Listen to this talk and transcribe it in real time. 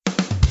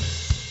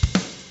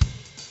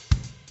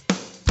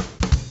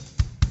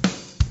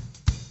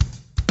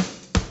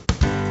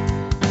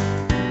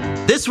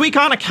This week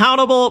on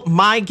Accountable,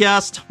 my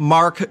guest,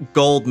 Mark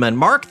Goldman.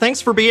 Mark,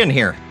 thanks for being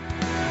here.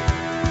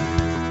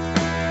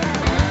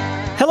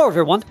 Hello,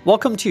 everyone.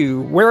 Welcome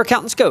to Where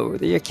Accountants Go,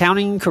 the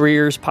Accounting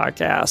Careers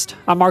Podcast.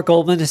 I'm Mark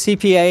Goldman, a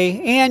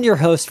CPA, and your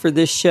host for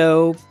this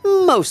show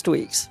most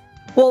weeks.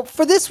 Well,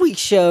 for this week's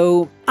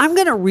show, I'm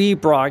going to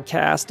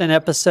rebroadcast an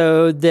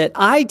episode that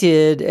I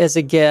did as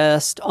a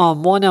guest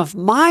on one of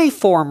my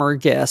former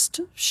guest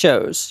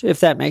shows, if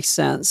that makes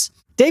sense.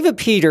 David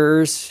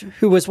Peters,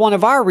 who was one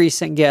of our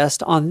recent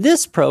guests on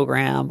this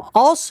program,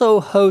 also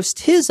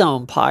hosts his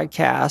own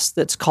podcast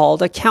that's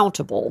called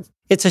Accountable.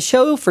 It's a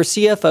show for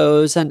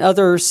CFOs and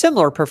other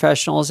similar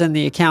professionals in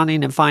the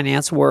accounting and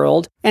finance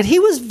world, and he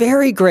was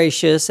very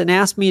gracious and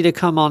asked me to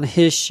come on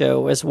his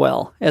show as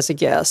well as a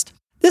guest.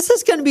 This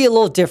is going to be a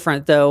little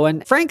different, though,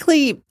 and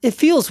frankly, it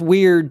feels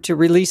weird to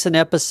release an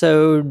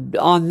episode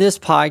on this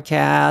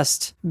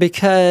podcast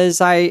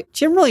because I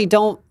generally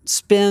don't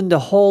spend a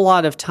whole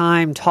lot of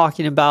time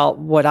talking about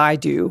what I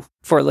do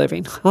for a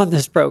living on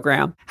this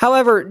program.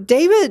 However,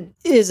 David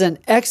is an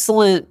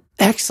excellent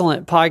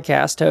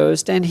podcast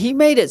host, and he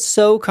made it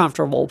so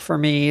comfortable for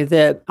me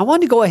that I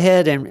wanted to go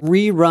ahead and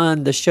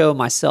rerun the show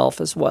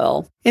myself as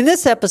well. In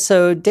this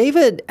episode,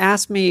 David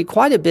asked me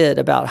quite a bit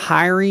about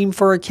hiring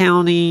for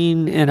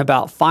accounting and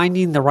about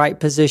finding the right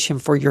position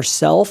for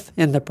yourself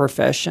in the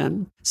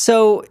profession.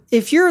 So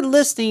if you're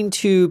listening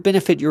to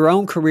benefit your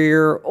own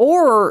career,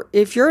 or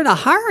if you're in a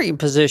hiring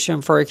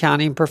position for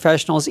accounting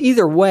professionals,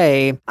 either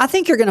way, I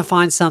think you're going to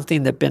find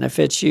something that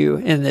benefits you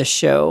in this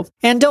show.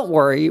 And don't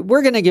worry,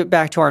 we're going to get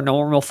back to our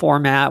normal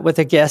format with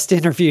a guest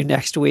interview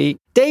next week.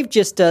 Dave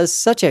just does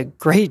such a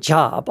great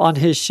job on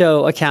his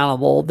show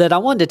Accountable that I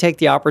wanted to take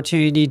the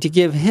opportunity to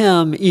give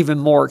him even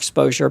more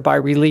exposure by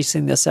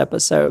releasing this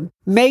episode.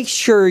 Make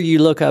sure you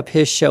look up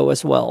his show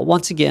as well.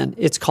 Once again,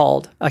 it's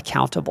called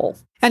Accountable.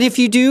 And if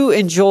you do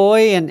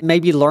enjoy and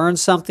maybe learn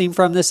something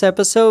from this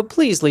episode,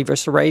 please leave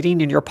us a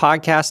rating in your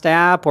podcast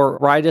app or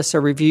write us a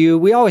review.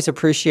 We always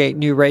appreciate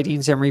new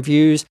ratings and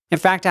reviews. In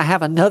fact, I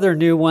have another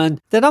new one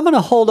that I'm going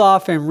to hold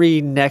off and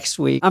read next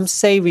week. I'm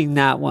saving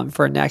that one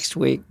for next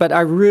week, but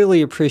I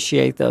really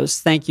appreciate those.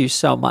 Thank you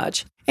so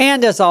much.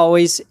 And as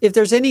always, if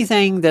there's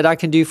anything that I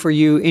can do for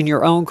you in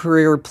your own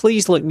career,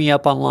 please look me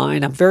up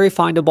online. I'm very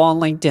findable on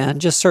LinkedIn.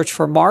 Just search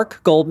for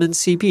Mark Goldman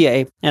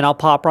CPA and I'll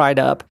pop right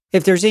up.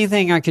 If there's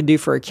anything I can do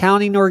for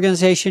accounting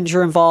organizations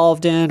you're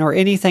involved in or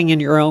anything in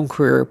your own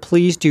career,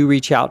 please do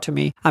reach out to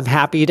me. I'm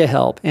happy to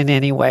help in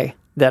any way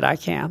that I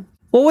can.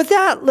 Well, with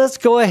that, let's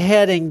go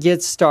ahead and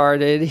get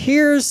started.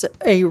 Here's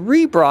a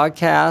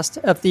rebroadcast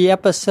of the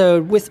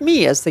episode with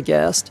me as the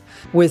guest,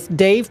 with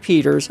Dave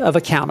Peters of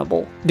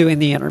Accountable doing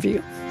the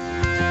interview.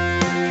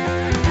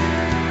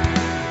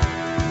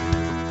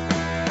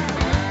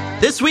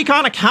 This week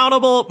on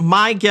Accountable,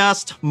 my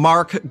guest,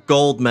 Mark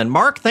Goldman.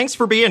 Mark, thanks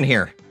for being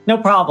here. No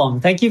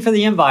problem. Thank you for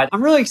the invite.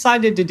 I'm really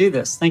excited to do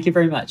this. Thank you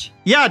very much.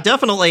 Yeah,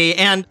 definitely.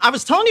 And I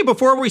was telling you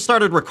before we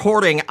started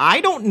recording,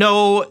 I don't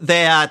know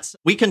that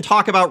we can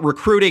talk about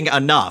recruiting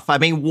enough. I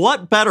mean,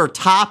 what better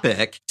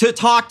topic to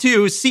talk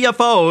to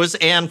CFOs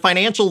and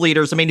financial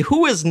leaders? I mean,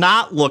 who is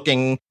not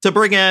looking to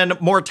bring in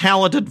more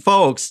talented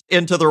folks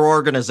into their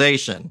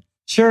organization?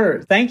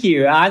 Sure. Thank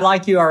you. I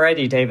like you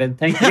already, David.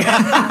 Thank you.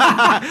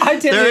 I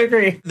tend to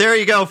agree. There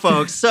you go,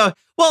 folks. So,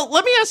 well,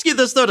 let me ask you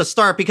this, though, to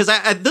start, because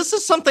this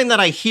is something that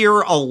I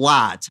hear a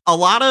lot. A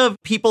lot of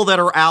people that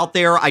are out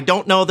there, I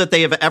don't know that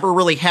they have ever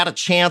really had a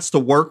chance to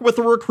work with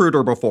a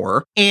recruiter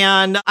before.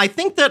 And I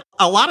think that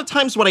a lot of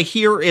times what I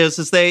hear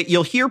is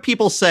you'll hear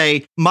people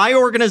say, my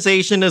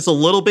organization is a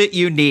little bit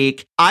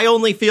unique. I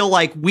only feel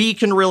like we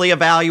can really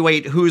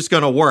evaluate who's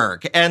going to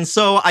work. And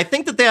so I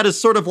think that is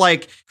sort of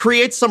like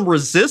creates some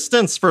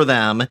resistance for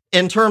them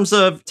in terms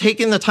of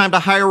taking the time to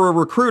hire a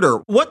recruiter.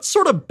 What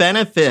sort of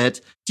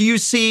benefit do you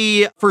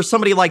see for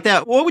somebody like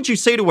that? What would you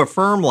say to a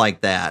firm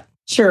like that?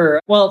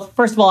 Sure. Well,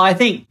 first of all, I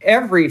think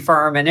every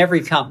firm and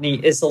every company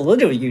is a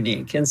little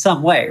unique in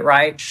some way,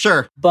 right?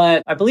 Sure.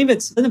 But I believe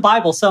it's in the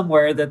Bible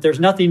somewhere that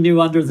there's nothing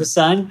new under the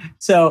sun.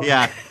 So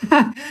yeah.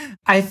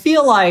 I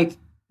feel like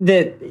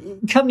that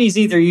companies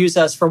either use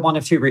us for one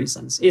of two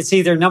reasons. It's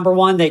either number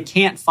one, they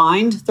can't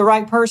find the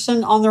right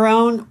person on their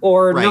own,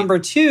 or number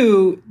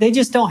two, they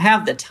just don't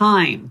have the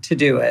time to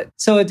do it.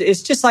 So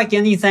it's just like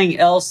anything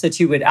else that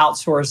you would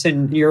outsource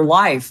in your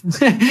life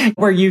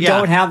where you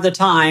don't have the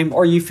time,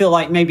 or you feel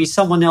like maybe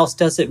someone else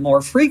does it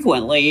more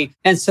frequently.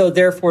 And so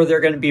therefore they're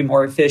going to be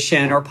more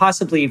efficient or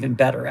possibly even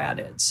better at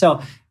it.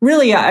 So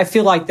really, I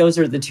feel like those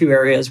are the two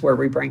areas where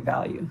we bring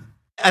value.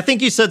 I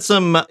think you said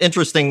some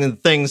interesting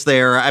things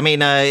there. I mean,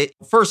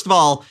 first of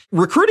all,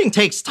 recruiting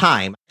takes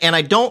time. And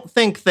I don't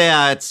think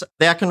that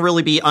can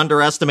really be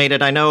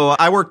underestimated. I know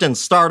I worked in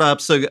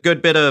startups a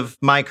good bit of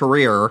my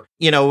career,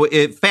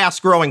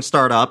 fast growing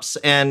startups.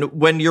 And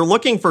when you're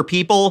looking for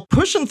people,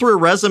 pushing through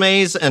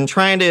resumes and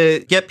trying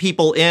to get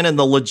people in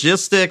the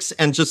logistics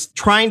and just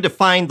trying to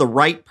find the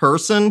right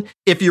person,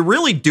 if you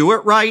really do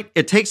it right,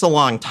 it takes a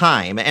long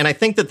time. And I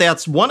think that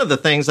that's one of the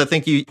things I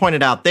think you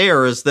pointed out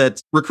there is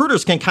that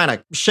recruiters can kind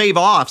of shave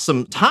off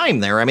some time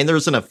there. I mean,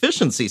 there's an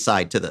efficiency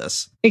side to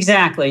this.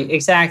 Exactly.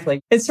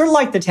 It's sort of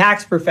like the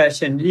tax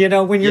profession. You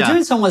know, when you're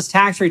doing someone's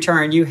tax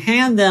return, you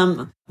hand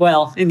them,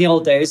 well, in the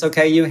old days,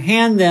 okay, you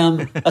hand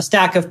them a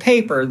stack of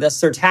paper. That's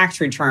their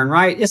tax return,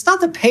 right? It's not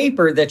the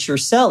paper that you're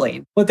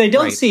selling. What they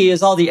don't see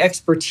is all the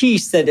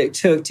expertise that it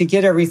took to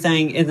get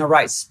everything in the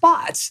right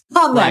spots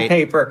on that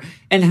paper,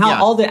 and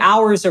how all the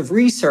hours of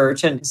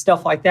research and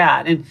stuff like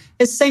that. And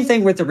it's the same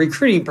thing with the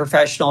recruiting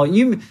professional.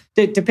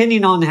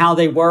 Depending on how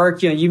they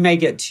work, you may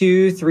get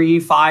 2, 3,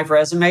 5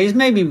 resumes,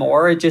 maybe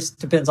more. It just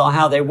depends on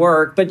how they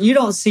work. But you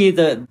don't see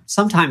the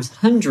sometimes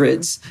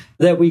hundreds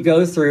that we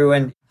go through,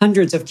 and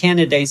hundreds of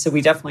candidates that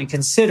we definitely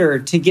consider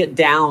to get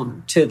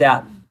down to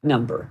that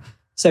number.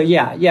 So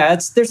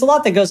there's a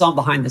lot that goes on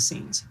behind the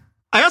scenes.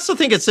 I also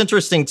think it's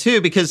interesting,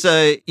 too, because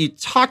you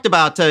talked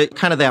about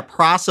kind of that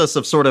process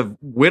of sort of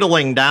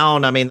whittling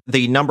down,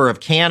 the number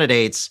of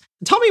candidates.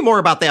 Tell me more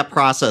about that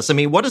process. I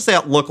mean, what does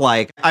that look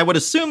like? I would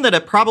assume that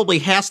it probably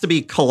has to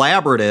be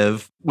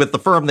collaborative with the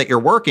firm that you're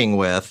working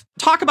with.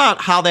 Talk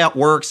about how that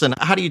works, and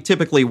how do you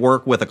typically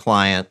work with a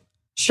client?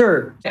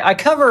 Sure. I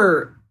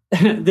cover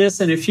this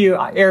in a few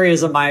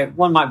areas of one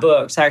of my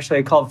books,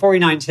 actually, called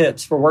 49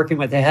 Tips for Working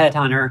with a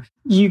Headhunter.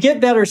 You get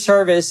better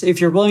service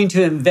if you're willing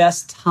to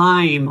invest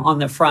time on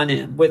the front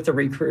end with the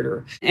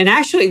recruiter. And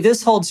actually,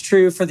 this holds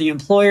true for the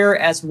employer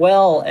as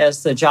well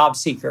as the job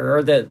seeker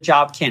or the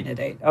job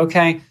candidate,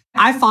 okay?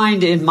 I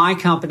find in my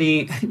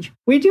company,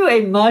 we do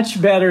a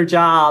much better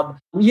job.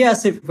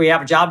 Yes, if we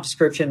have a job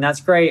description,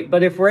 that's great.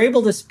 But if we're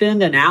able to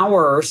spend an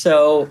hour or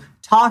so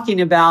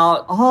talking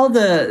about all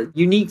the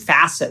unique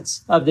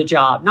facets of the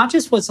job, not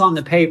just what's on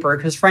the paper,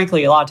 because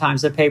frankly, a lot of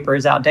times the paper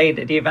is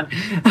outdated even.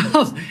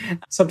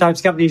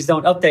 Sometimes companies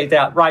don't update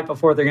that right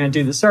before they're going to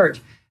do the search.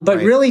 But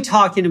really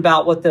talking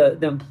about what the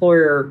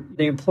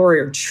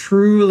employer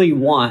truly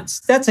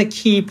wants. That's a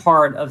key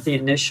part of the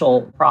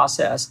initial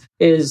process,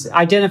 is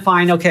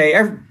identifying,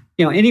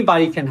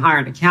 anybody can hire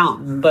an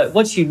accountant, but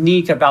what's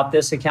unique about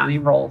this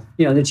accounting role,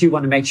 that you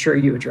want to make sure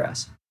you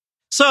address.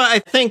 So I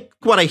think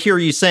what I hear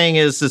you saying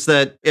is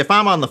that if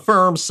I'm on the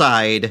firm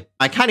side,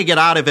 I kind of get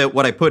out of it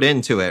what I put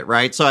into it,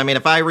 right? So,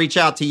 if I reach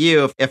out to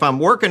you, if I'm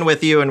working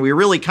with you and we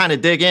really kind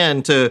of dig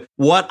into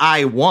what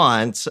I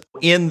want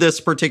in this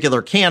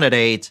particular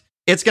candidate,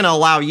 it's going to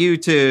allow you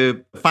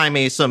to find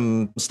me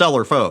some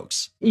stellar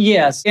folks.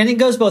 Yes. And it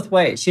goes both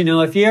ways.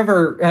 If you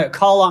ever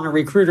call on a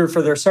recruiter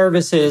for their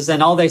services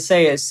and all they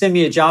say is send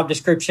me a job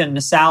description and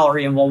a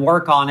salary and we'll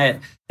work on it,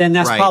 then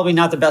that's probably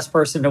not the best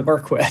person to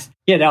work with.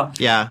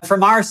 Yeah.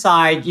 From our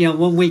side,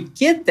 when we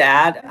get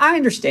that, I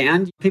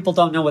understand people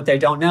don't know what they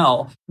don't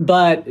know.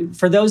 But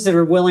for those that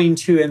are willing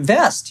to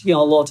invest, a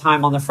little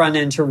time on the front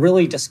end to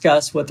really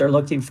discuss what they're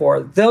looking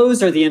for,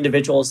 those are the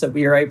individuals that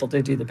we are able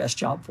to do the best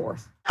job for.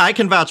 I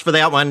can vouch for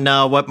that one.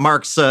 What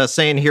Mark's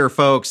saying here,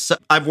 folks.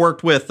 I've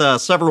worked with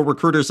several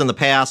recruiters in the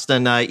past,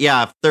 and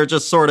if they're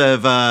just sort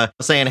of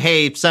saying,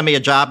 hey, send me a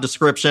job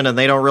description, and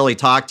they don't really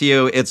talk to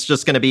you, it's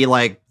just going to be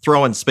like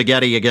throwing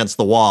spaghetti against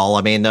the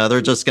wall.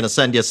 They're just going to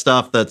send you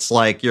stuff that's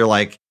like, you're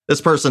like,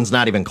 this person's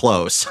not even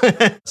close.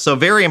 So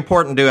very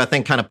important to, I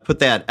think, kind of put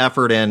that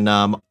effort in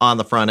on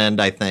the front end,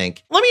 I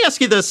think. Let me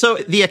ask you this. So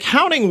the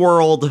accounting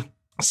world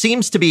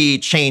seems to be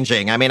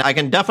changing. I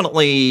can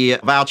definitely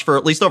vouch for,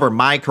 at least over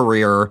my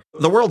career,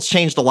 the world's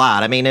changed a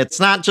lot. It's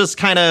not just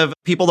kind of,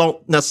 people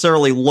don't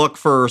necessarily look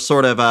for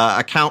sort of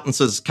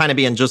accountants as kind of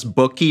being just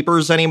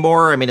bookkeepers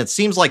anymore. It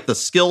seems like the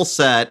skill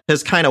set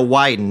has kind of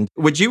widened.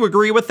 Would you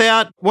agree with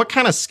that? What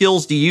kind of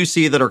skills do you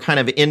see that are kind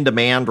of in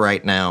demand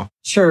right now?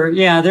 Sure.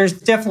 Yeah, there's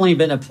definitely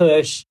been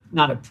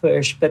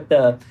but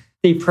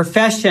the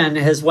profession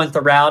has went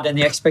the route, and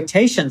the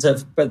expectations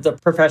of the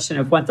profession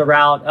have went the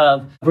route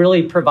of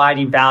really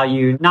providing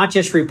value, not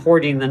just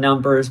reporting the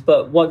numbers,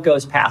 but what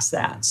goes past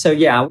that. So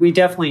we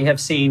definitely have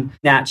seen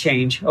that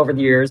change over the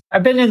years.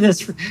 I've been in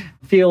this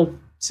field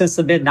since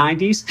the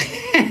mid-90s.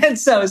 And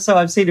so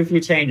I've seen a few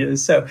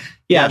changes. So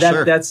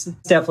sure. That's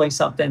definitely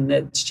something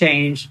that's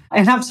changed.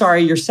 And I'm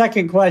sorry, your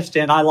second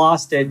question, I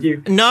lost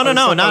it. No, not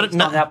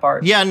on that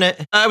part. Yeah, no,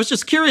 I was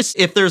just curious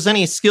if there's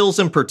any skills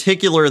in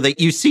particular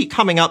that you see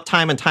coming up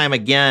time and time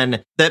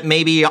again that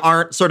maybe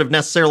aren't sort of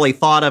necessarily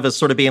thought of as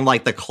sort of being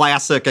like the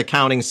classic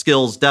accounting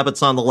skills,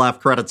 debits on the left,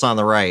 credits on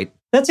the right.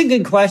 That's a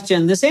good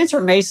question. This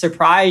answer may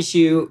surprise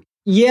you.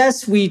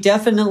 Yes, we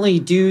definitely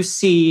do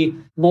see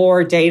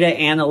more data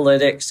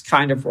analytics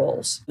kind of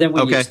roles than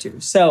we used to.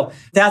 So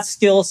that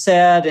skill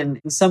set and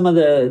some of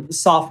the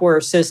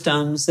software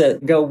systems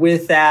that go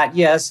with that,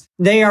 yes,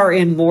 they are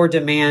in more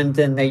demand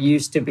than they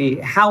used to be.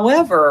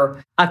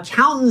 However,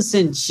 accountants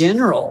in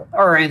general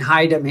are in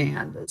high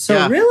demand.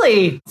 So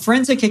really,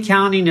 forensic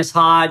accounting is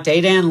hot,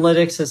 data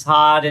analytics is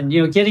hot, and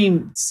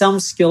getting some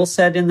skill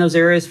set in those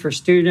areas for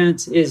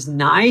students is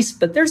nice,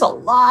 but there's a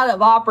lot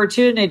of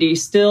opportunity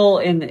still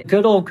in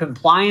good old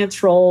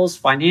compliance roles,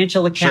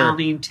 financial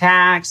accounting,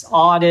 tax,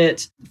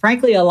 audit.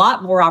 Frankly, a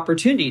lot more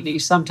opportunity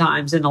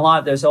sometimes in a lot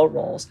of those old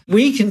roles.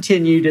 We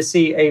continue to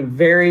see a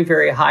very,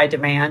 very high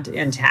demand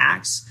in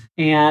tax.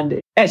 And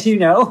as you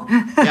know,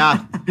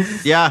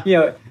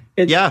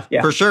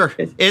 For sure.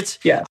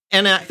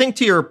 And I think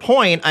to your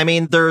point, I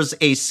mean, there's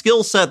a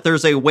skill set,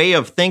 there's a way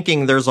of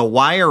thinking, there's a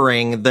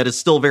wiring that is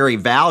still very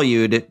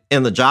valued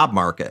in the job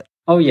market.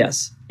 Oh,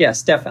 yes.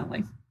 Yes,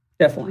 definitely.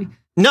 Definitely.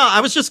 No,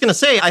 I was just going to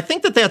say, I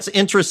think that that's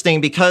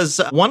interesting because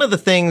one of the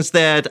things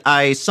that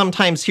I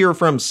sometimes hear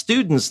from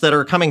students that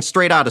are coming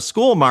straight out of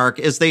school, Mark,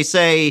 is they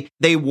say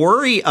they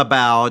worry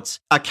about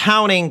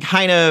accounting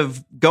kind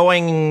of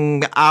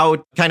going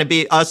out, kind of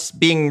us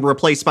being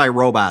replaced by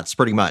robots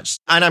pretty much.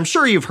 And I'm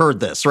sure you've heard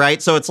this,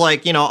 right? So it's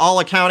like, all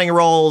accounting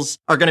roles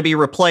are going to be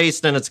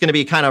replaced and it's going to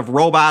be kind of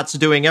robots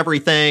doing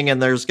everything. And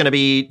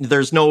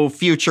there's no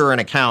future in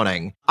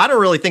accounting. I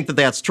don't really think that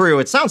that's true.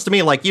 It sounds to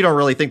me like you don't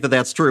really think that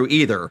that's true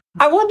either.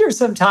 I wonder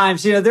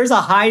sometimes, there's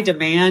a high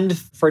demand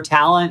for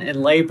talent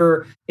and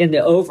labor in the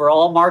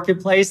overall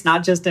marketplace,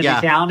 not just in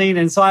accounting.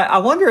 And so I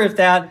wonder if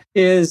that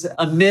is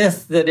a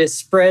myth that is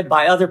spread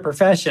by other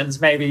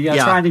professions, maybe,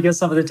 trying to get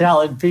some of the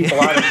talented people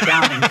out of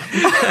accounting.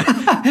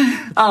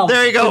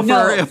 There you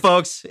go,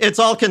 folks. It's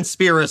all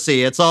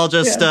conspiracy. It's all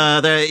just,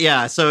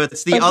 so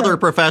it's the other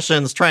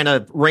professions trying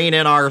to rein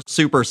in our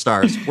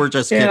superstars. We're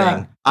just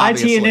kidding.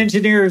 Obviously. IT and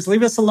engineers,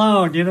 leave us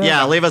alone.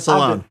 Yeah, leave us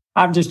alone.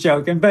 I'm just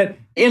joking. But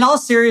in all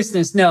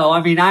seriousness, no. I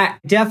mean, I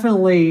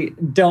definitely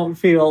don't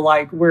feel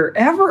like we're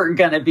ever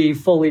going to be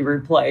fully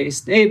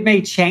replaced. It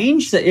may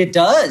change. It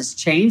does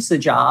change the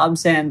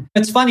jobs. And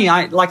it's funny.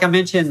 Like I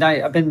mentioned,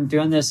 I've been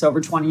doing this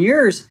over 20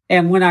 years.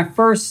 And when I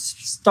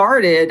first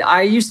started,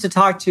 I used to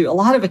talk to a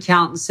lot of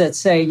accountants that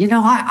say,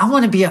 I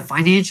want to be a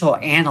financial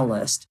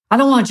analyst. I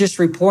don't want to just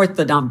report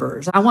the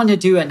numbers. I want to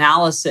do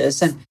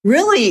analysis. And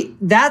really,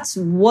 that's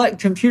what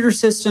computer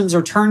systems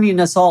are turning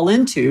us all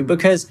into,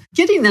 because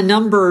getting the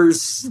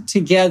numbers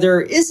together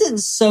isn't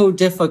so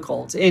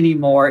difficult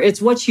anymore.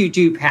 It's what you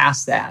do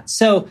past that.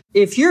 So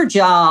if your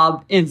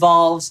job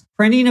involves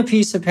printing a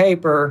piece of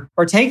paper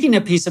or taking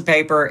a piece of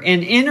paper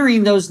and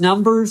entering those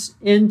numbers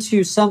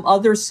into some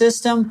other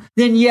system,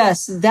 then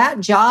yes,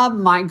 that job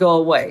might go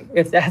away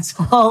if that's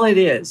all it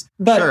is.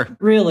 But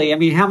really, I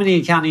mean, how many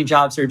accounting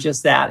jobs are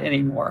just that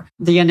anymore?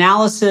 The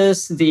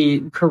analysis,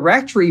 the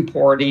correct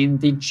reporting,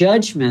 the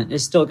judgment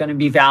is still going to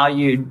be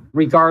valued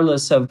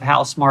regardless of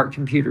how smart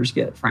computers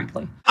get,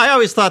 frankly. I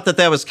always thought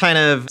that was kind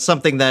of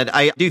something that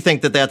I do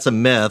think that that's a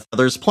myth.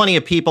 There's plenty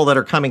of people that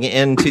are coming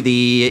into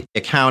the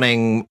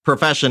accounting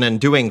profession and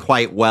doing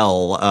quite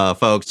well,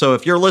 folks. So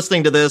if you're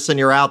listening to this and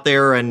you're out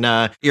there and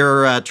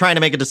you're trying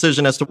to make a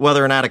decision as to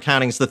whether or not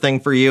accounting's the thing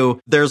for you,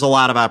 there's a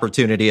lot of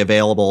opportunity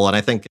available. And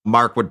I think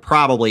Mark would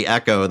probably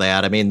echo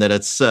that. I mean, that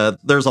it's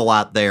there's a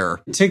lot there.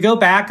 To go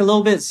back a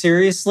little bit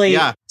seriously,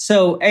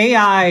 so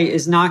AI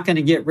is not going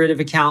to get rid of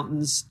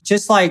accountants,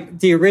 just like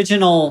the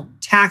original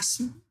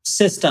tax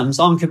systems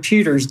on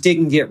computers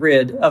didn't get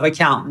rid of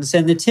accountants,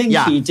 and the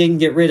 10-key didn't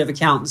get rid of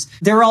accountants.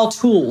 They're all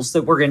tools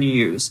that we're going to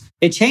use.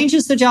 It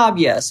changes the job,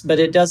 yes, but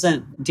it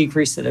doesn't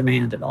decrease the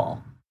demand at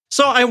all.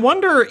 So I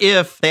wonder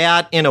if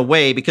that, in a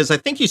way, because I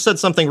think you said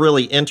something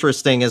really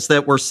interesting, is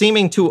that we're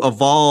seeming to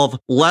evolve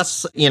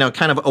less,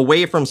 kind of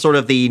away from sort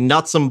of the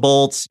nuts and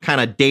bolts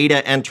kind of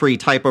data entry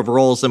type of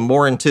roles and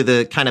more into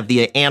the kind of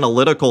the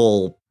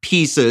analytical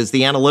pieces,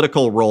 the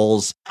analytical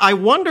roles. I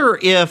wonder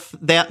if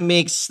that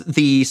makes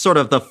the sort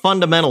of the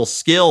fundamental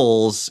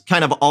skills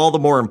kind of all the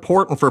more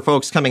important for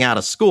folks coming out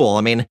of school.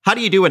 I mean, how do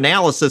you do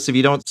analysis if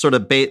you don't sort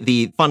of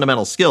the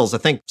fundamental skills? I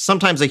think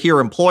sometimes I hear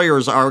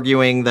employers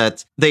arguing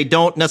that they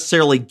don't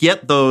necessarily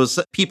get those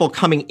people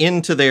coming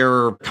into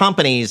their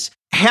companies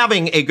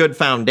having a good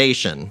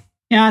foundation.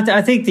 Yeah,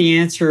 I think the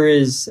answer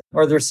is,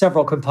 or there's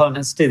several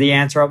components to the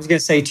answer. I was going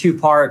to say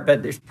 2-part,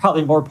 but there's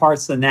probably more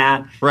parts than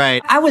that.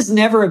 Right. I was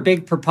never a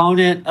big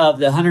proponent of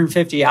the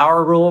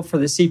 150-hour rule for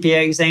the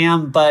CPA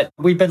exam, but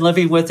we've been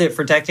living with it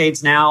for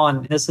decades now,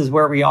 and this is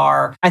where we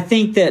are. I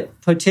think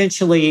that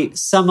potentially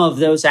some of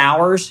those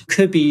hours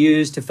could be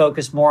used to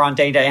focus more on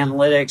data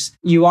analytics.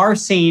 You are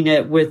seeing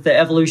it with the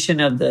evolution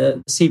of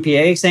the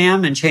CPA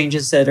exam and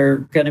changes that are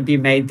going to be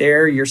made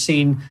there. You're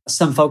seeing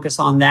some focus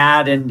on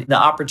that and the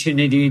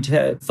opportunity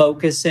to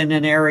focus in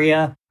an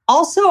area.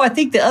 Also, I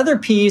think the other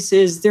piece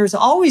is there's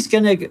always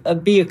going to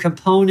be a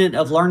component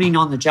of learning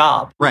on the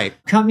job. Right.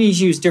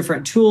 Companies use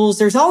different tools.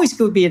 There's always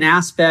going to be an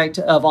aspect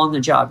of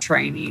on-the-job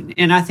training.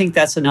 And I think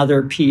that's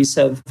another piece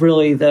of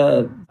really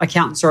the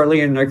accountants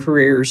early in their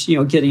careers,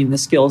 getting the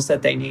skills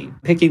that they need,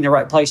 picking the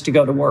right place to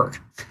go to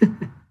work.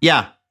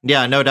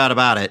 Yeah, no doubt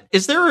about it.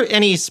 Is there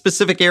any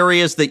specific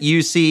areas that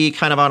you see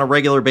kind of on a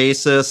regular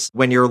basis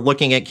when you're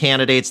looking at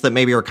candidates that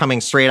maybe are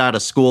coming straight out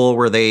of school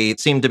where they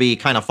seem to be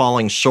kind of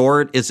falling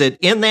short? Is it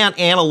in that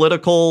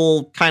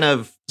analytical kind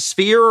of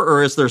sphere,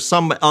 or is there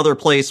some other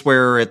place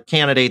where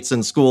candidates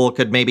in school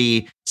could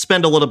maybe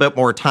spend a little bit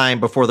more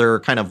time before they're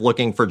kind of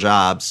looking for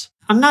jobs?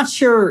 I'm not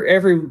sure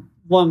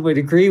everyone would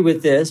agree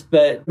with this,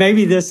 but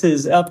maybe this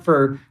is up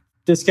for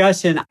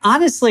discussion.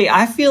 Honestly,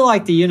 I feel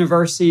like the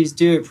universities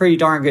do a pretty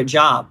darn good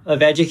job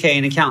of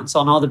educating accountants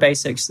on all the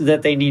basics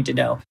that they need to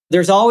know.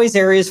 There's always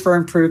areas for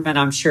improvement,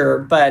 I'm sure,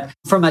 but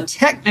from a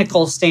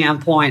technical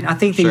standpoint, I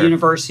think the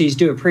universities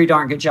do a pretty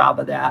darn good job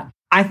of that.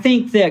 I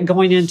think that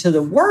going into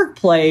the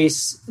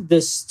workplace,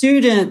 the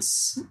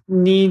students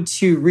need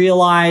to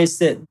realize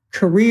that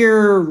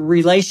career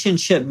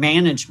relationship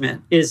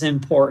management is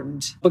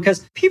important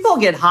because people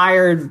get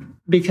hired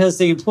because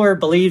the employer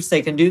believes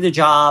they can do the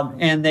job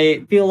and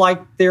they feel like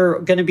they're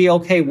going to be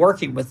okay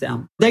working with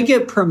them. They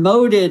get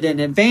promoted and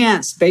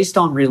advanced based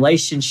on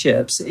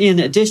relationships in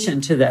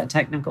addition to that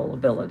technical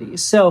ability.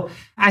 So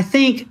I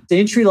think the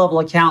entry-level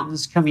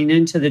accountants coming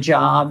into the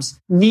jobs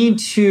need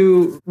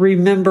to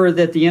remember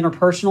that the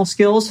interpersonal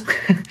skills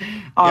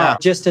are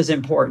just as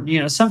important. You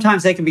know,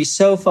 sometimes they can be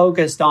so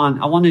focused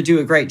on, I want to do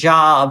a great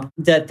job,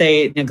 that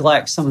they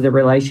neglect some of the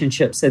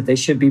relationships that they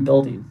should be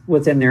building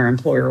within their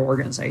employer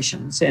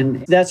organizations.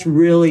 And that's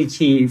really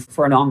key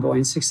for an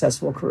ongoing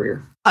successful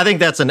career. I think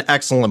that's an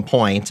excellent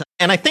point.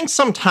 And I think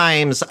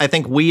sometimes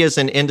we as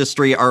an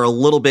industry are a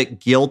little bit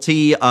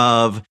guilty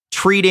of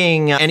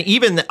treating, and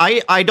even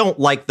I don't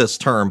like this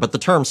term, but the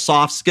term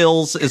soft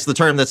skills is the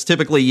term that's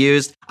typically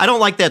used. I don't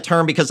like that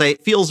term because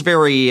it feels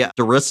very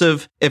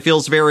derisive. It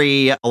feels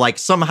very like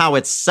somehow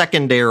it's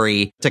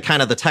secondary to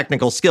kind of the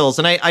technical skills.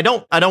 And I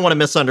don't want to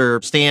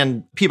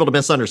misunderstand people to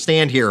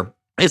misunderstand here.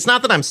 It's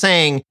not that I'm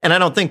saying, and I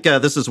don't think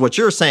this is what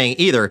you're saying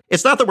either.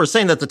 It's not that we're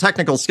saying that the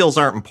technical skills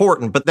aren't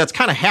important, but that's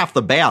kind of half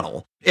the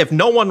battle. If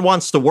no one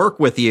wants to work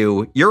with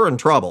you, you're in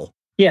trouble.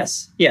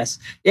 Yes.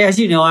 As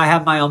you know, I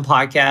have my own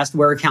podcast,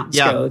 Where Accountants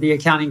Go, the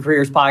Accounting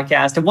Careers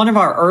Podcast. And one of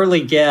our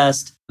early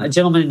guests, a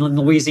gentleman in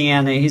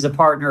Louisiana, he's a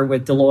partner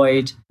with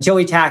Deloitte,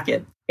 Joey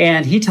Tackett.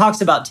 And he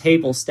talks about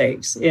table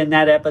stakes in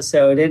that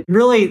episode. And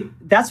really,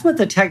 that's what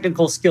the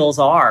technical skills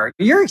are.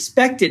 You're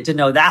expected to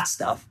know that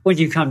stuff when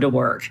you come to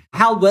work.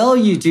 How well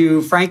you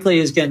do, frankly,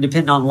 is going to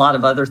depend on a lot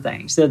of other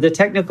things. So the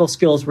technical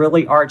skills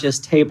really are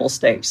just table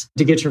stakes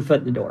to get your foot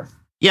in the door.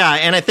 Yeah,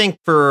 and I think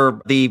for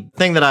the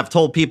thing that I've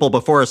told people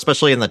before,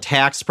 especially in the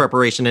tax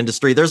preparation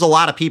industry, there's a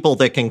lot of people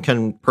that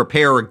can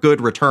prepare a good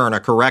return, a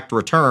correct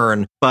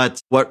return. But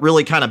what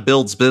really kind of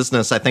builds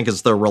business, I think,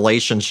 is the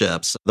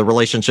relationships with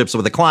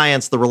the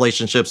clients, the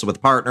relationships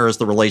with partners,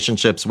 the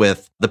relationships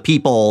with the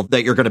people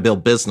that you're going to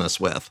build business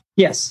with.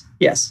 Yes,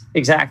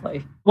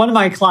 exactly. One of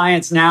my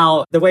clients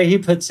now, the way he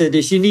puts it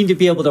is you need to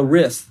be able to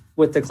riff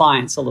with the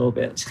clients a little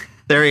bit.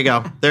 There you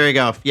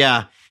go.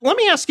 Yeah. Let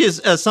me ask you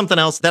something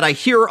else that I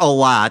hear a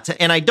lot,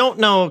 and I don't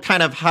know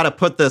kind of how to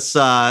put this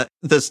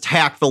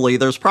tactfully.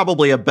 There's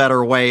probably a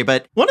better way,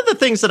 but one of the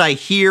things that I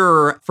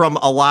hear from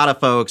a lot of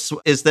folks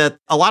is that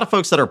a lot of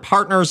folks that are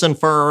partners in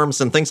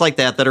firms and things like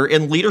that are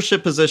in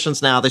leadership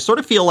positions now, they sort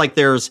of feel like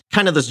there's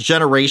kind of this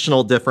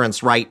generational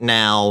difference right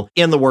now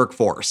in the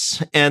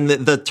workforce. And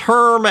the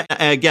term,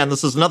 again,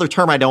 this is another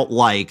term I don't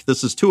like.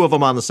 This is two of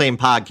them on the same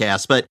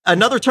podcast, but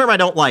another term I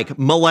don't like,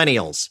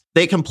 millennials.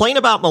 They complain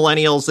about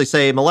millennials. They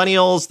say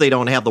millennials, they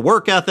don't have the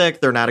work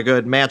ethic. They're not a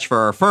good match for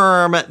our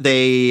firm.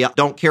 They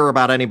don't care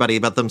about anybody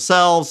but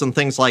themselves and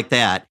things like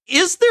that.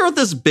 Is there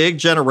this big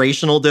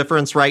generational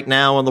difference right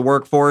now in the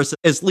workforce,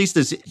 at least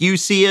as you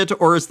see it?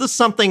 Or is this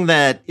something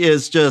that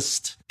is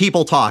just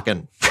people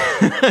talking?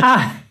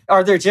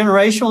 Are there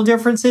generational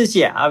differences?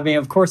 Yeah. I mean,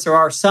 of course, there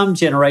are some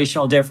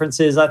generational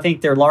differences. I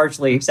think they're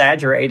largely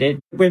exaggerated.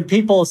 When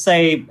people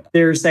say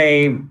there's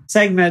a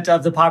segment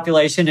of the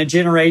population, a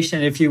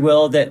generation, if you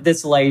will,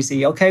 that's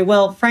lazy. Okay,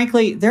 well,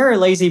 frankly, there are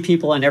lazy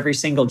people in every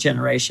single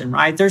generation,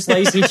 right? There's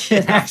lazy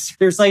Gen X,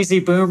 there's lazy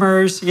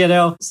boomers, you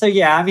know? So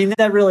yeah, I mean,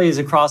 that really is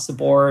across the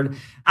board.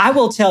 I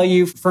will tell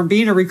you from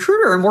being a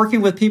recruiter and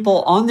working with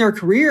people on their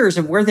careers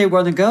and where they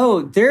want to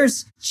go,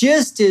 there's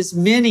just as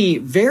many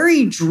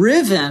very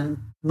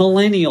driven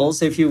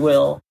millennials, if you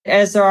will,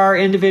 as there are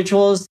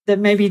individuals that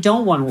maybe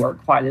don't want to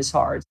work quite as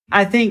hard.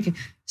 I think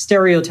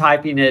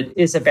stereotyping it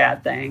is a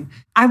bad thing.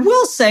 I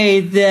will say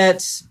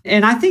that,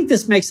 and I think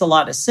this makes a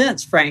lot of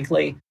sense,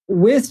 frankly,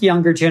 with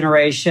younger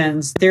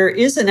generations, there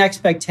is an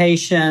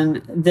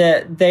expectation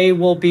that they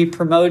will be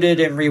promoted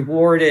and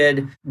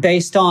rewarded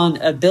based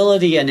on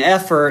ability and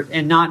effort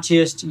and not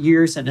just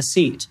years in a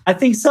seat. I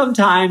think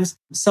sometimes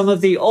some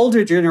of the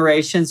older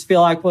generations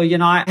feel like, well, you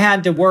know, I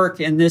had to work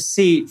in this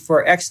seat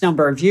for X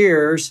number of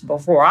years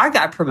before I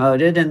got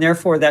promoted, and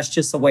therefore that's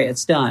just the way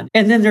it's done.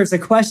 And then there's a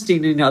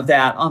questioning of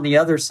that on the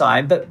other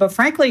side. But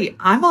frankly,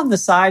 I'm on the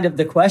side of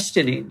the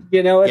questioning.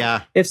 You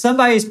know, if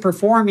somebody's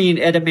performing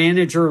at a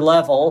manager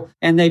level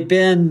and they've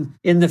been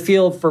in the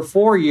field for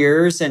 4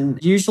 years,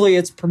 and usually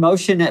it's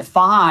promotion at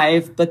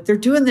 5, but they're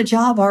doing the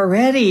job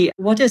already,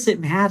 what does it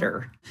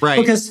matter? Right.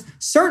 Because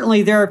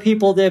certainly there are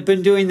people that have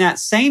been doing that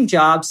same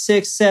job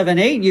 6, 7,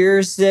 8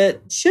 years that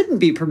shouldn't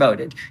be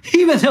promoted,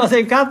 even though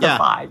they've got the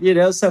 5, you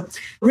know? So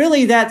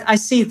really that I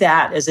see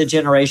that as a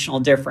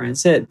generational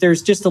difference.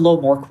 There's just a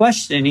little more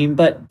questioning,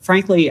 but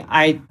frankly,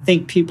 I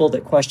think people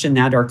that question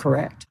that are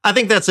correct. I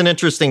think that's an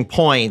interesting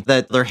point,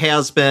 that there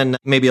has been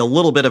maybe a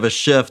little bit of a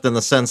shift in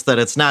the sense that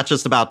it's not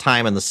just about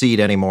time in the seat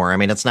anymore. I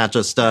mean, it's not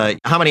just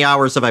how many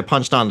hours have I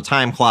punched on the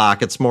time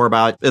clock. It's more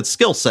about its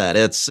skill set,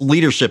 it's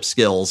leadership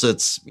skills,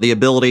 it's the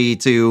ability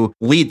to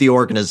lead the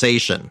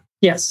organization.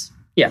 Yes.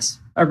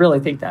 I really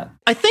think that.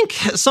 I think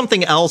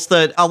something else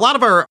that a lot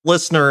of our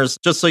listeners,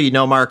 just so you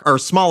know, Mark, are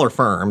smaller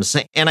firms.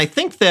 And I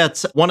think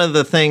that one of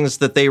the things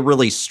that they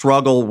really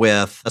struggle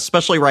with,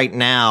 especially right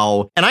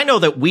now, and I know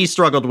that we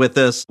struggled with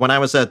this when I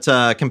was at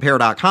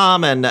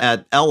Compare.com and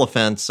at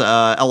Elephant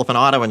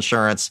Auto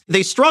Insurance,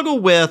 they struggle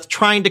with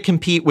trying to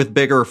compete with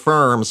bigger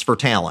firms for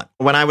talent.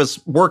 When I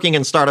was working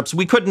in startups,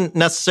 we couldn't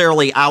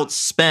necessarily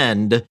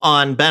outspend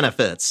on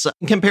benefits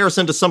in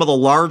comparison to some of the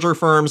larger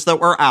firms that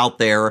were out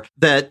there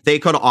that they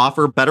could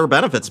offer better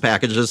benefits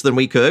packages than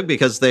we could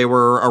because they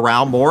were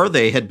around more,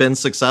 they had been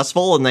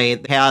successful, and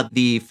they had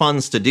the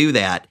funds to do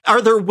that.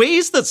 Are there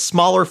ways that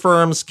smaller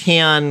firms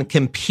can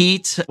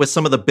compete with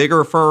some of the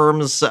bigger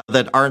firms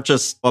that aren't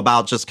just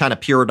about just kind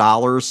of pure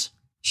dollars?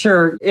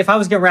 Sure. If I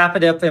was going to wrap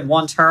it up in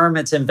one term,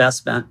 it's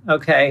investment.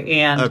 Okay.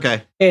 And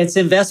it's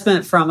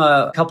investment from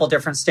a couple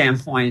different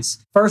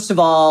standpoints. First of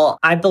all,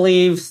 I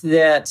believe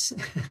that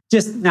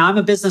now I'm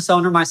a business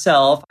owner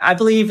myself. I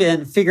believe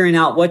in figuring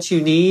out what you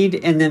need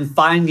and then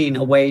finding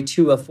a way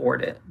to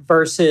afford it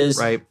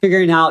versus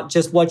figuring out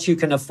just what you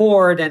can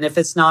afford. And if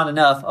it's not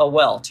enough, oh,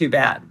 well, too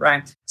bad.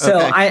 Right. So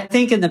I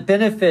think in the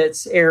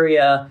benefits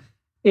area,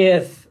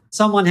 if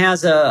someone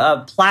has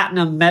a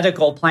platinum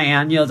medical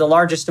plan, the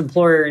largest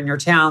employer in your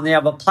town, they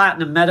have a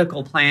platinum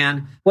medical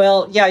plan.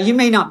 Well, yeah, you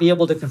may not be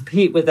able to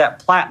compete with that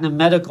platinum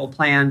medical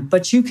plan,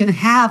 but you can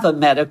have a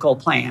medical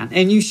plan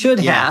and you should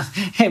have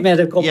a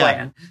medical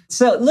plan.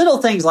 So little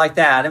things like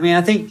that. I mean,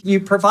 I think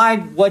you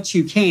provide what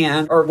you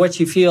can or what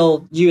you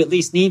feel you at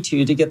least need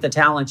to get the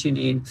talent you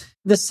need.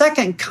 The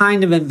second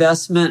kind of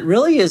investment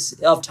really is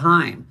of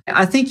time.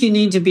 I think you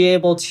need to be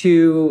able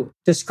to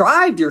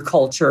describe your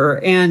culture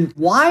and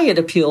why it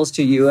appeals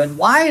to you and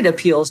why it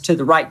appeals to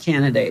the right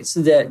candidates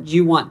that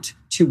you want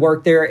to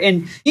work there.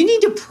 And you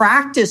need to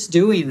practice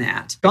doing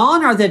that.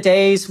 Gone are the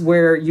days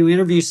where you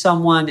interview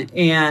someone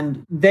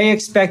and they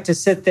expect to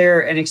sit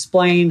there and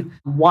explain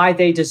why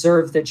they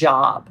deserve the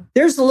job.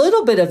 There's a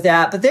little bit of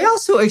that, but they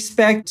also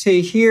expect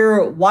to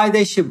hear why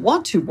they should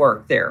want to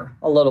work there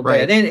a little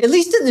bit. And at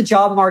least in the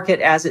job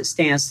market as it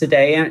stands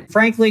today, and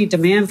frankly,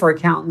 demand for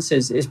accountants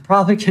is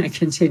probably going to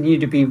continue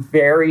to be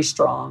very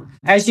strong.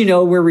 As you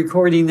know, we're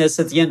recording this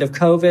at the end of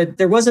COVID.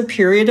 There was a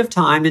period of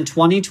time in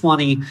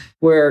 2020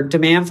 where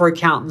demand for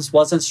accountants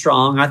wasn't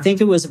strong. I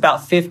think it was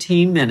about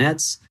 15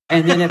 minutes,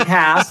 and then it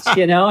passed,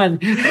 and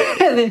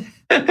then,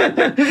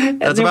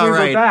 That's then about we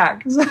right. were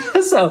back.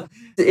 So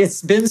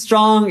it's been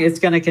strong. It's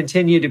going to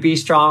continue to be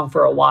strong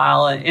for a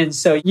while. And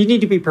so you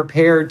need to be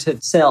prepared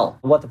to sell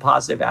what the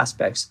positive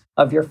aspects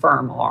of your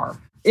firm are.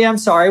 Yeah, I'm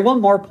sorry.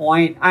 One more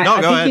point.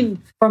 I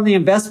think from the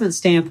investment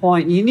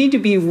standpoint, you need to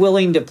be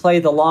willing to play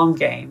the long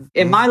game.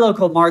 In my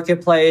local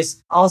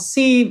marketplace, I'll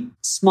see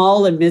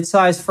small and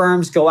mid-sized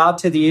firms go out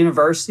to the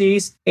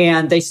universities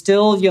and they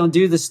still,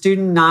 do the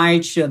student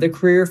nights, the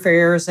career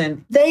fairs,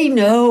 and they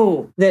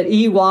know that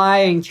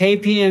EY and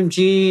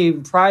KPMG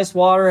and Price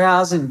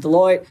Waterhouse and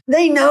Deloitte,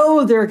 they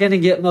know they're going to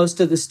get most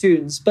of the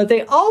students, but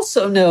they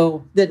also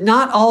know that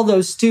not all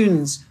those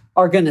students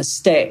are going to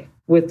stay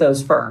with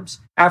those firms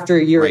after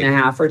a year and a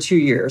half or 2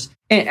 years.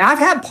 And I've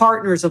had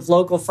partners of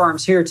local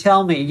firms here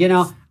tell me,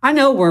 I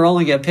know we're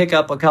only going to pick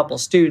up a couple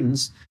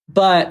students,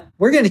 but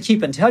we're going to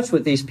keep in touch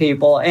with these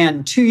people.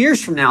 And 2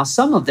 years from now,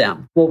 some of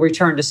them will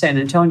return to San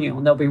Antonio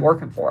and they'll be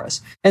working for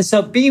us. And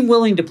so being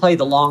willing to play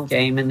the long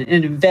game and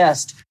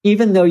invest,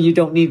 even though you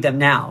don't need them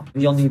now,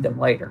 you'll need them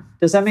later.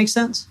 Does that make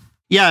sense?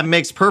 Yeah, it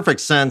makes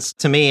perfect sense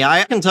to me.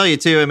 I can tell you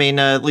too,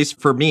 at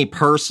least for me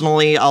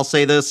personally, I'll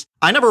say this.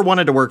 I never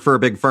wanted to work for a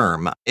big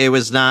firm. It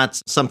was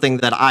not something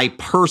that I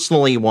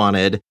personally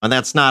wanted. And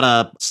that's not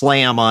a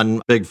slam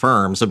on big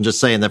firms. I'm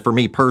just saying that for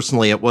me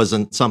personally, it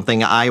wasn't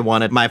something I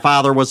wanted. My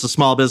father was a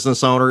small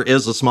business owner,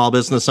 is a small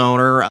business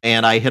owner,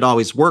 and I had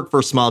always worked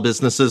for small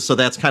businesses. So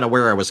that's kind of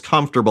where I was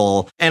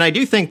comfortable. And I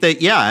do think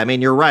that,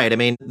 you're right.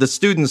 The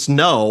students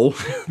know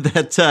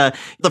that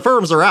the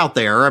firms are out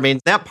there.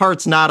 That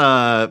part's not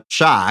a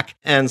shock.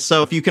 And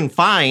so if you can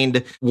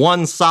find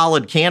one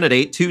solid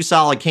candidate, two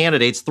solid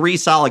candidates, three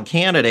solid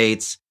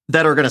candidates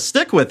that are going to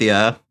stick with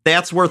you,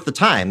 that's worth the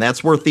time.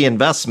 That's worth the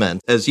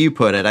investment, as you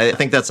put it. I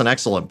think that's an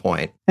excellent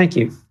point. Thank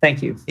you.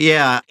 Thank you.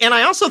 Yeah. And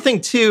I also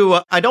think, too,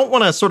 I don't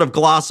want to sort of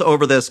gloss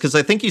over this because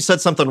I think you said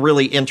something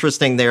really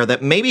interesting there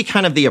that maybe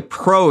kind of the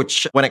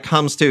approach when it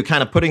comes to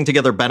kind of putting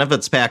together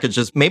benefits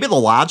packages, maybe the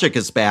logic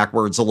is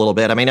backwards a little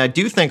bit. I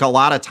do think a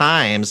lot of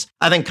times,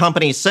 I think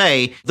companies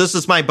say, this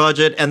is my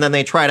budget, and then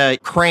they try to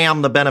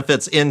cram the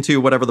benefits into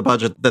whatever the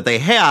budget that they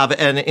have.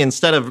 And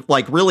instead of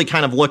really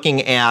kind of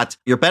looking at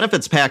your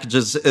benefits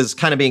packages as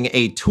kind of being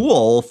a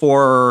tool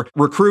for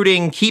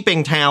recruiting,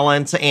 keeping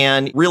talent,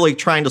 and really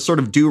trying to sort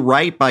of do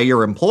right by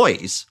your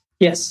employees.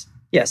 Yes.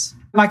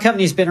 My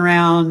company's been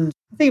around,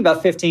 I think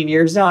about 15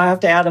 years now. I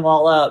have to add them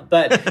all up.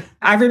 But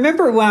I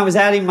remember when I was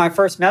adding my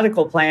first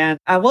medical plan,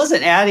 I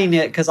wasn't adding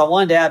it because I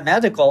wanted to add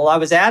medical. I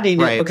was adding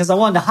it because I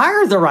wanted to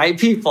hire the right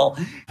people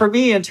for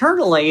me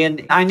internally.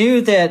 And I knew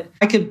that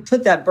I could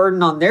put that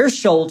burden on their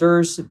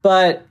shoulders.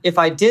 But if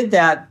I did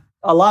that,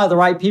 a lot of the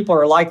right people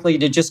are likely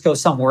to just go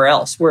somewhere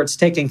else where it's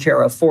taken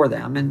care of for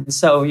them. And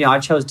so, I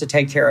chose to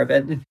take care of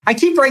it. And I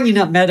keep bringing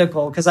up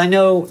medical because I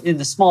know in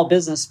the small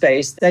business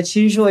space, that's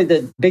usually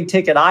the big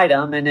ticket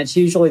item. And it's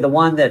usually the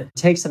one that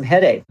takes some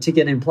headache to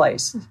get in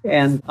place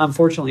and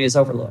unfortunately is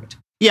overlooked.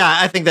 Yeah,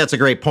 I think that's a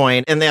great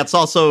point. And that's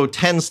also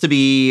tends to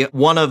be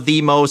one of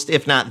the most,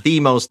 if not the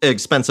most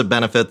expensive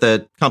benefit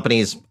that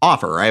companies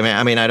offer.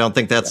 I mean, I don't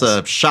think that's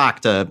a shock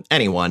to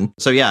anyone.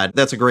 So yeah,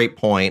 that's a great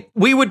point.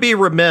 We would be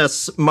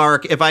remiss,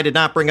 Mark, if I did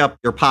not bring up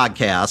your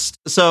podcast.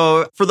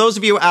 So for those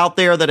of you out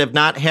there that have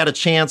not had a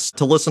chance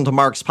to listen to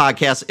Mark's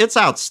podcast, it's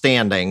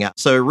outstanding.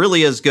 So it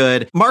really is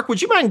good. Mark,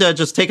 would you mind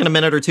just taking a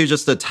minute or two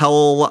just to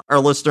tell our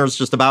listeners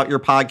just about your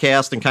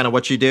podcast and kind of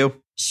what you do?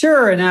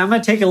 Sure. And I'm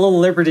going to take a little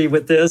liberty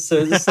with this,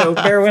 so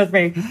bear with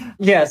me.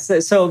 Yes.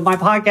 So my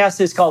podcast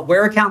is called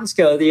Where Accountants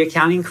Go, the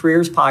Accounting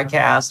Careers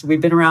Podcast.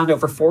 We've been around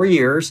over 4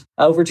 years,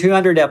 over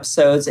 200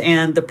 episodes.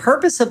 And the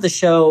purpose of the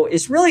show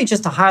is really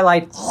just to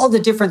highlight all the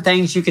different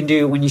things you can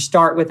do when you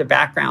start with a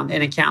background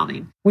in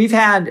accounting. We've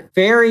had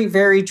very,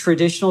 very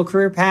traditional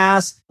career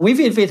paths. We've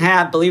even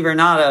had, believe it or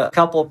not, a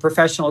couple of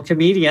professional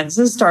comedians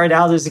that started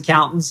out as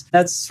accountants.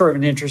 That's sort of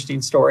an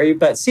interesting story.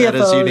 But CFOs, that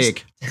is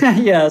unique.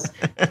 Yes,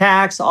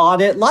 tax,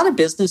 audit, a lot of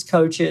business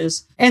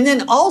coaches. And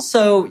then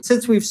also,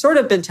 since we've sort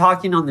of been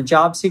talking on the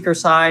job seeker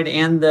side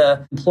and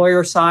the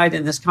employer side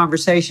in this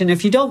conversation,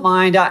 if you don't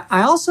mind,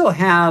 I also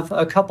have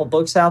a couple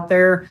books out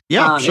there.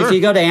 Yeah, sure. If you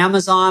go to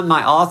Amazon,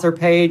 my author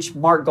page,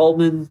 Mark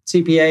Goldman,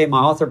 CPA, my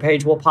author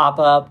page will pop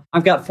up.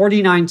 I've got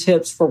 49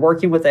 tips for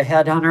working with a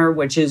headhunter,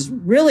 which is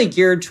really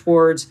geared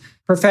towards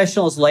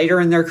professionals later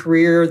in their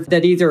career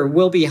that either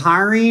will be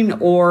hiring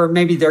or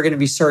maybe they're going to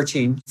be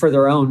searching for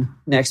their own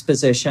next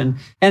position.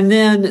 And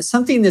then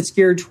something that's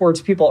geared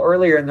towards people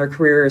earlier in their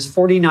career is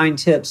 49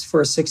 tips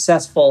for a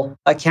successful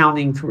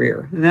accounting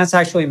career. And that's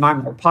actually my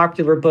more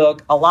popular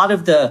book. A lot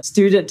of the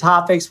student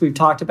topics we've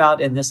talked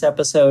about in this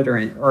episode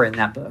are in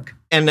that book.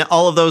 And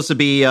all of those would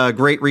be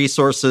great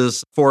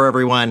resources for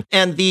everyone.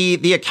 And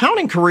the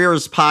Accounting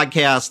Careers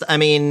podcast, I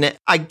mean,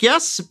 I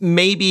guess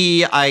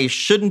maybe I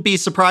shouldn't be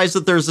surprised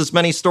that there's as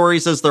many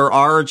stories as there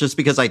are just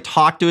because I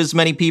talk to as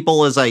many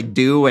people as I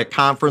do at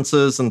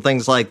conferences and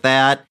things like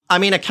that. I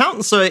mean,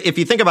 accountants, if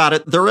you think about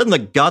it, they're in the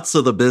guts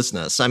of the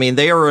business. I mean,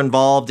 they are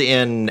involved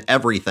in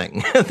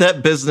everything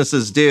that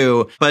businesses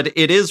do. But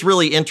it is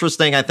really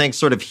interesting, I think,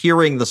 sort of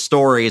hearing the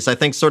stories. I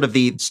think sort of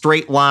the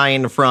straight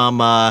line from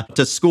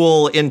to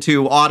school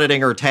into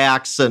auditing or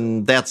tax,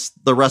 and that's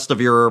the rest of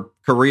your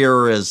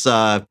career is,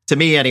 to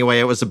me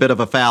anyway, it was a bit of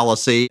a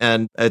fallacy.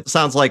 And it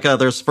sounds like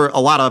there's for a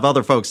lot of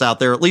other folks out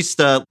there, at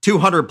least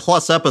 200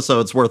 plus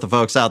episodes worth of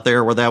folks out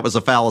there where that was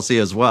a fallacy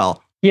as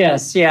well.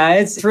 Yes. Yeah.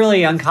 It's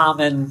really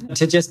uncommon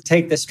to just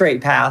take the straight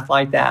path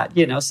like that.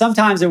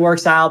 Sometimes it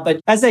works out, but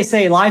as they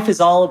say, life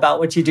is all about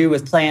what you do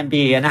with plan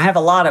B. And I have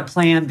a lot of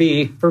plan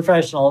B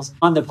professionals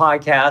on the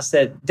podcast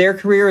that their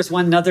career is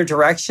one another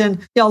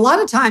direction. A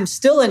lot of times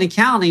still in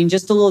accounting,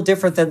 just a little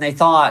different than they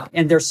thought.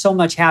 And they're so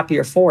much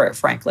happier for it,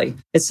 frankly.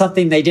 It's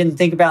something they didn't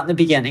think about in the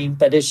beginning,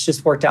 but it's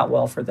just worked out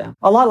well for them.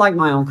 A lot like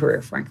my own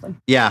career, frankly.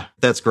 Yeah,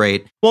 that's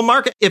great. Well,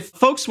 Mark, if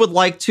folks would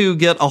like to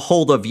get a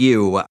hold of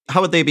you,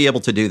 how would they be able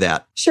to do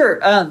that? Sure.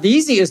 The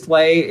easiest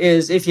way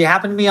is if you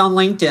happen to be on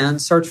LinkedIn,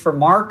 search for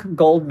Mark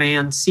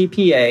Goldman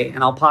CPA,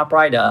 and I'll pop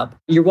right up.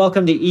 You're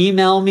welcome to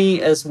email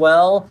me as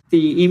well.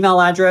 The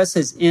email address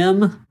is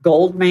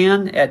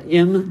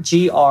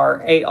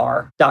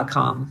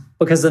mgoldman@mgrar.com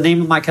because the name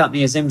of my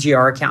company is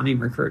MGR Accounting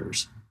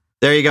Recruiters.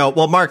 There you go.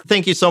 Well, Mark,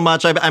 thank you so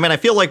much. I mean, I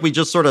feel like we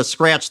just sort of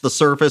scratched the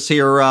surface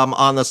here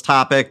on this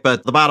topic,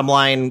 but the bottom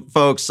line,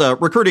 folks,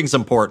 recruiting's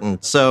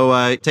important.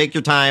 So take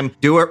your time,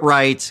 do it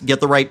right, get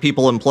the right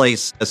people in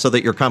place so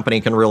that your company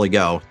can really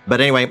go.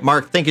 But anyway,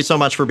 Mark, thank you so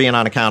much for being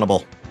on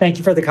Accountable. Thank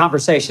you for the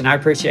conversation. I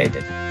appreciate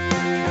it.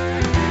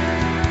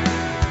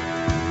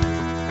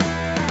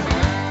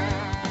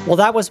 Well,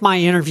 that was my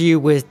interview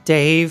with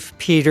Dave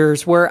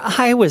Peters, where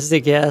I was the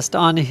guest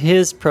on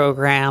his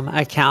program,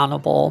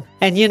 Accountable.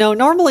 And,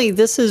 normally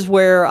this is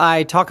where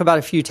I talk about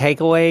a few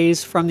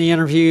takeaways from the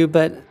interview,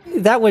 but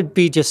that would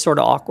be just sort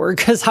of awkward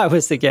because I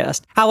was the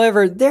guest.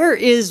 However, there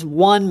is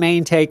one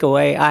main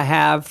takeaway I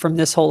have from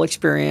this whole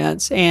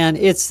experience, and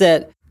it's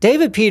that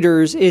David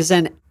Peters is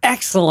an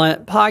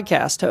excellent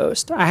podcast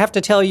host. I have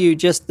to tell you,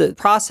 just the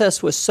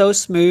process was so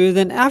smooth,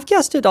 and I've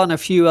guested on a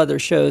few other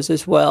shows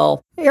as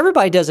well.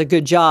 Everybody does a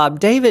good job.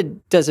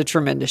 David does a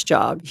tremendous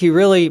job. He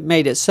really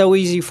made it so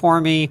easy for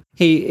me.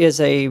 He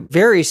is a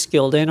very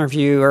skilled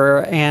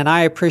interviewer, and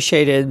I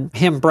appreciated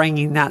him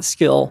bringing that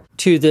skill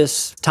to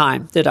this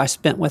time that I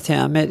spent with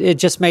him. It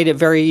just made it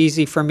very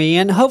easy for me,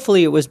 and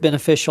hopefully it was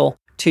beneficial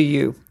to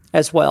you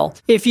as well.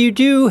 If you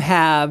do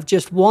have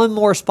just one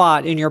more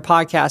spot in your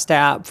podcast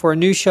app for a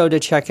new show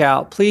to check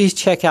out, please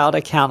check out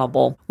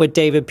Accountable with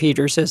David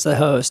Peters as the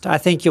host. I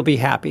think you'll be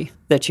happy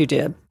that you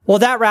did. Well,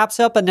 that wraps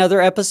up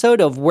another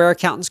episode of Where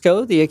Accountants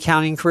Go, the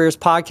Accounting Careers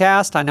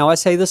Podcast. I know I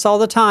say this all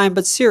the time,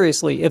 but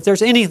seriously, if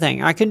there's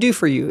anything I can do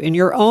for you in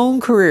your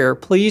own career,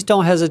 please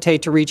don't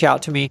hesitate to reach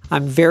out to me.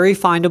 I'm very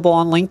findable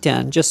on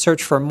LinkedIn. Just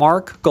search for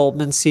Mark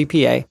Goldman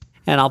CPA,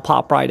 and I'll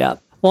pop right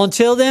up. Well,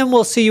 until then,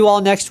 we'll see you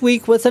all next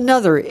week with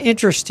another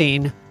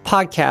interesting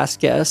podcast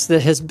guest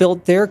that has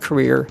built their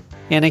career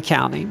in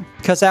accounting.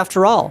 Because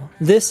after all,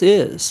 this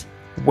is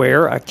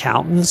Where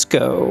Accountants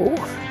Go.